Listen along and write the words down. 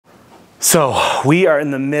So we are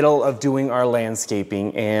in the middle of doing our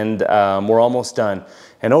landscaping and we're almost done.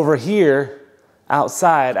 And over here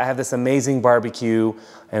outside, I have this amazing barbecue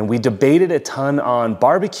and we debated a ton on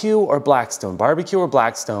barbecue or Blackstone,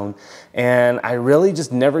 And I really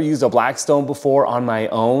just never used a Blackstone before on my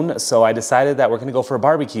own. So I decided that we're gonna go for a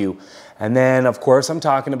barbecue. And then of course I'm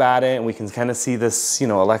talking about it and we can kind of see this, you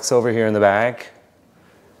know, Alexa over here in the back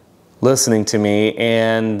listening to me,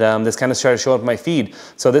 and this kind of started showing up in my feed.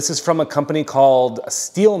 So this is from a company called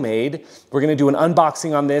Steelmade. We're gonna do an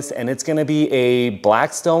unboxing on this, and it's gonna be a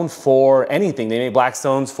Blackstone for anything. They make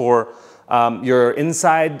Blackstones for your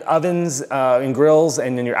inside ovens and grills,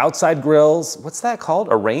 and then your outside grills. What's that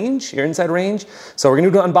called? A range? Your inside range? So we're gonna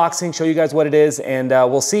do an unboxing, show you guys what it is, and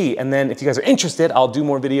we'll see. And then if you guys are interested, I'll do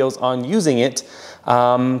more videos on using it,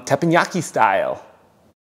 teppanyaki style.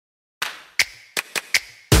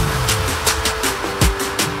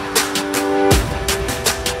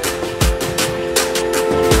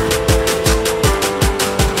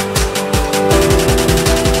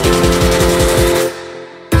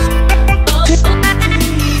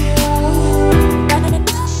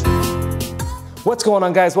 What's going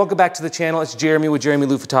on, guys? Welcome back to the channel. It's Jeremy with Jeramie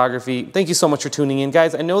Lou Photography. Thank you so much for tuning in,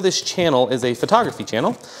 guys. I know this channel is a photography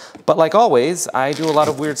channel, but like always, I do a lot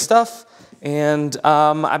of weird stuff, and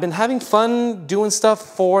I've been having fun doing stuff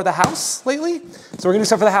for the house lately. So we're gonna do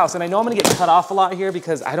stuff for the house, and I know I'm gonna get cut off a lot here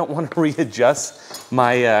because I don't want to readjust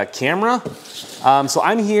my camera. So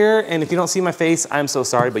I'm here, and if you don't see my face, I'm so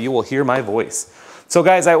sorry, but you will hear my voice. So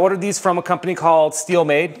guys, I ordered these from a company called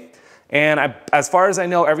Steelmade. And as far as I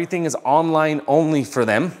know, everything is online only for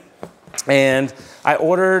them. And I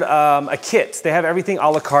ordered a kit. They have everything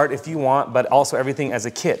a la carte if you want, but also everything as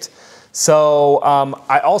a kit. So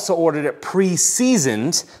I also ordered it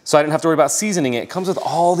pre-seasoned, so I didn't have to worry about seasoning it. It comes with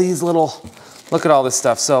all these little, look at all this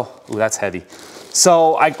stuff. So, ooh, that's heavy.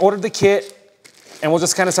 So I ordered the kit, and we'll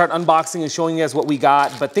just kind of start unboxing and showing you guys what we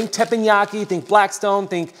got. But think teppanyaki, think Blackstone,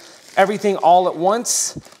 think everything all at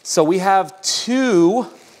once. So we have two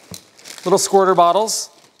little squirter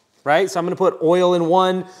bottles, right? So I'm gonna put oil in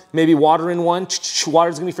one, maybe water in one.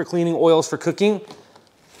 Water's gonna be for cleaning, oil's for cooking.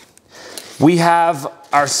 We have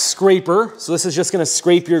our scraper. So this is just gonna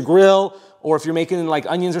scrape your grill, or if you're making like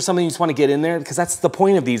onions or something, you just wanna get in there, because that's the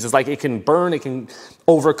point of these, is like it can burn, it can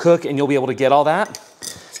overcook, and you'll be able to get all that.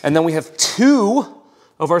 And then we have two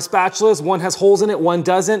of our spatulas. One has holes in it, one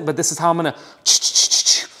doesn't, but this is how I'm gonna,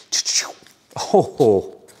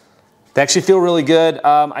 oh. They actually feel really good.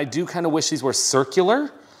 I do kind of wish these were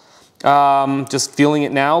circular, just feeling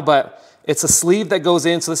it now, but it's a sleeve that goes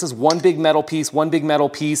in. So this is one big metal piece,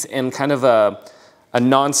 and kind of a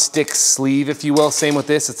non-stick sleeve, if you will. Same with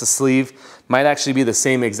this, it's a sleeve. Might actually be the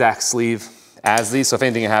same exact sleeve as these. So if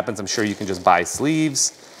anything happens, I'm sure you can just buy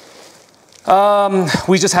sleeves.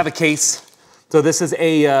 We just have a case. So this is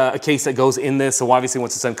a case that goes in this. So obviously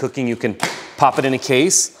once it's done cooking, you can pop it in a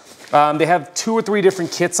case. They have 2 or 3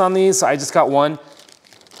 different kits on these, so I just got one.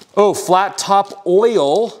 Oh, flat top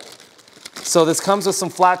oil. So this comes with some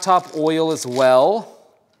flat top oil as well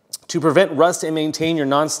to prevent rust and maintain your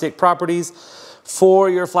non-stick properties. For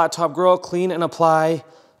your flat top grill, clean and apply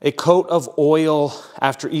a coat of oil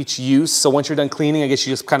after each use. So once you're done cleaning, I guess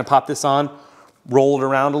you just kind of pop this on, roll it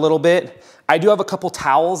around a little bit. I do have a couple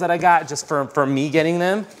towels that I got just for me getting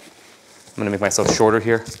them. I'm gonna make myself shorter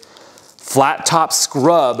here. Flat top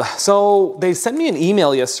scrub. So they sent me an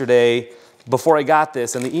email yesterday before I got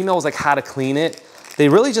this, and the email was like how to clean it. They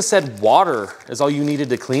really just said water is all you needed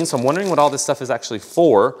to clean, so I'm wondering what all this stuff is actually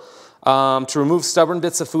for. To remove stubborn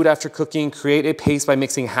bits of food after cooking, create a paste by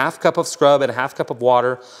mixing ½ cup of scrub and ½ cup of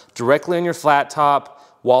water directly on your flat top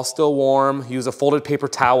while still warm. Use a folded paper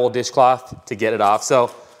towel, dishcloth to get it off.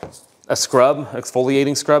 So a scrub,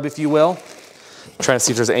 exfoliating scrub, if you will. I'm trying to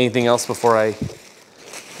see if there's anything else before I...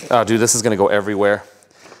 Oh, dude, this is gonna go everywhere.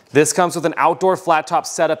 This comes with an outdoor flat top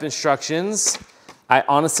setup instructions. I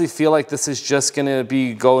honestly feel like this is just gonna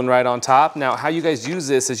be going right on top. Now, how you guys use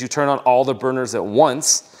this is you turn on all the burners at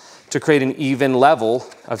once to create an even level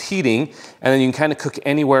of heating, and then you can kind of cook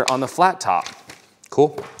anywhere on the flat top.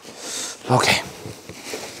 Cool? Okay.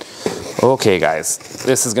 Okay, guys,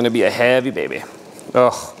 this is gonna be a heavy baby.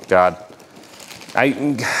 Oh, God.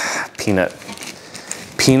 Peanut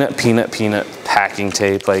packing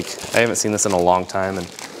tape. Like, I haven't seen this in a long time, and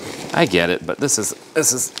I get it, but this is.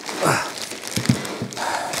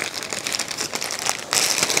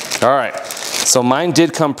 All right, so mine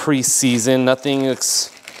did come pre-seasoned. Nothing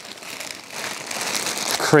looks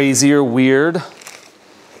crazy or weird.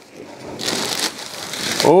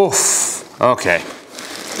 Oof, okay.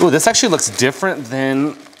 Ooh, this actually looks different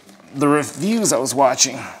than the reviews I was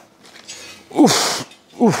watching. Oof,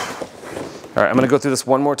 oof. All right, I'm gonna go through this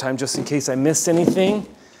one more time just in case I missed anything.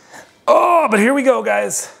 Oh, but here we go,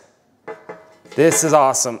 guys. This is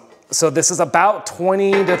awesome. So this is about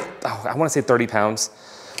 20 to, I wanna say 30 pounds.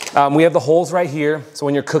 We have the holes right here. So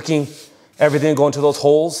when you're cooking, everything will go into those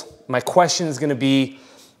holes. My question is gonna be,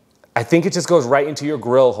 I think it just goes right into your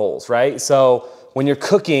grill holes, right? So when you're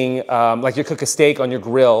cooking, like you cook a steak on your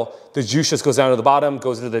grill, the juice just goes down to the bottom,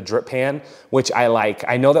 goes into the drip pan, which I like.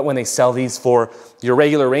 I know that when they sell these for your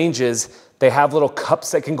regular ranges, they have little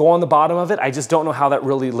cups that can go on the bottom of it. I just don't know how that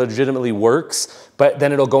really legitimately works, but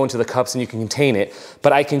then it'll go into the cups and you can contain it.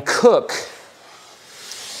 But I can cook.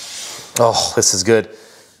 Oh, this is good.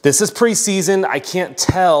 This is pre-seasoned. I can't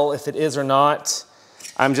tell if it is or not.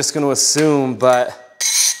 I'm just gonna assume, but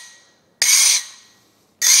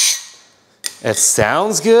it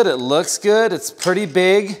sounds good, it looks good. It's pretty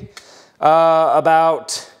big,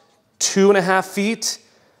 about 2.5 feet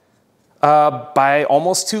by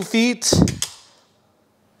almost 2 feet.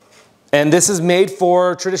 And this is made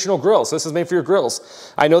for traditional grills. So this is made for your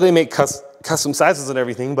grills. I know they make custom sizes and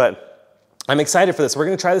everything, but I'm excited for this. We're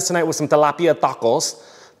gonna try this tonight with some tilapia tacos,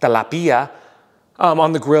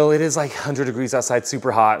 on the grill. It is like 100 degrees outside,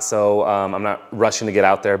 super hot, so I'm not rushing to get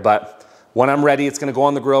out there, but when I'm ready, it's gonna go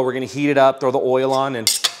on the grill. We're gonna heat it up, throw the oil on, and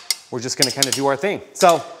we're just gonna kind of do our thing.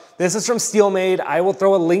 So this is from Steelmade. I will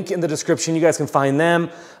throw a link in the description. You guys can find them.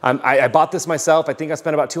 I bought this myself. I think I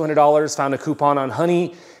spent about $200, found a coupon on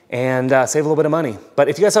Honey, and save a little bit of money. But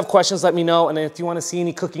if you guys have questions, let me know. And if you wanna see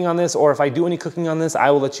any cooking on this, or if I do any cooking on this,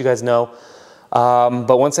 I will let you guys know.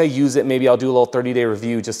 But once I use it, maybe I'll do a little 30-day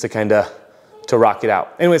review just to rock it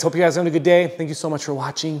out. Anyways, hope you guys are having a good day. Thank you so much for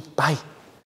watching. Bye.